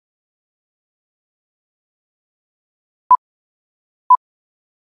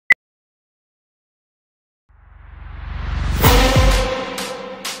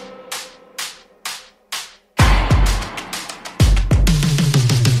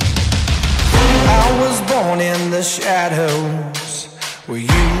in the shadows where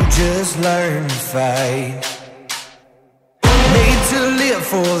you just learn to fight. Made to live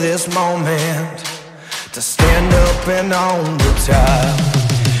for this moment, to stand up and on the top.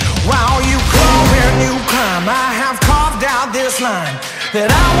 While you crawl and you climb, I have carved out this line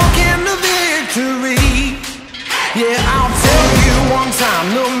that I walk into victory. Yeah, I'll tell you one time,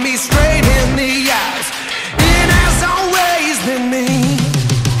 look me straight in the eyes, it has always been me.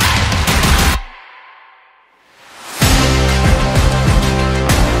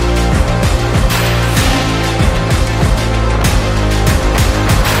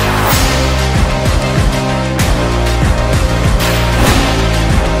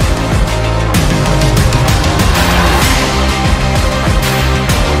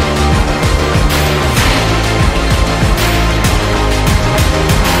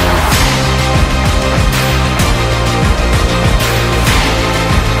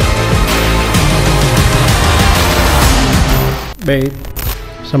 Babe,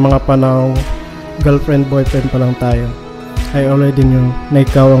 sa mga panahong girlfriend-boyfriend pa lang tayo, I already knew na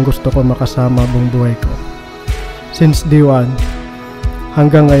ikaw ang gusto ko makasama buong buhay ko. Since day one,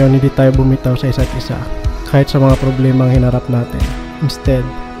 hanggang ngayon hindi tayo bumitaw sa isa't isa, kahit sa mga problemang hinarap natin. Instead,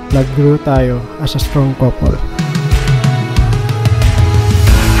 nag-grow tayo as a strong couple.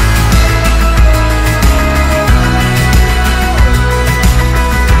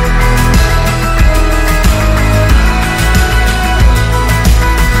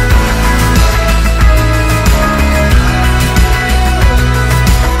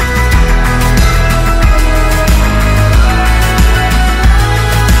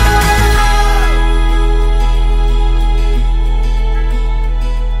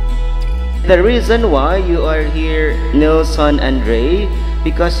 The reason why you are here, Nilson and Reie,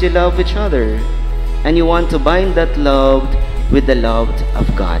 because you love each other and you want to bind that love with the love of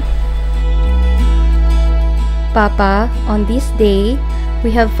God. Papa, on this day,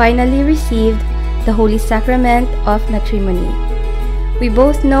 we have finally received the Holy Sacrament of Matrimony. We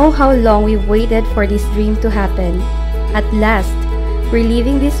both know how long we've waited for this dream to happen. At last, we're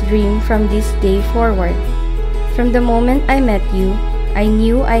living this dream from this day forward. From the moment I met you, I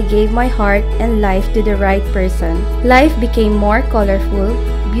knew I gave my heart and life to the right person. Life became more colorful,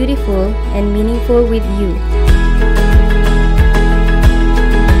 beautiful, and meaningful with you.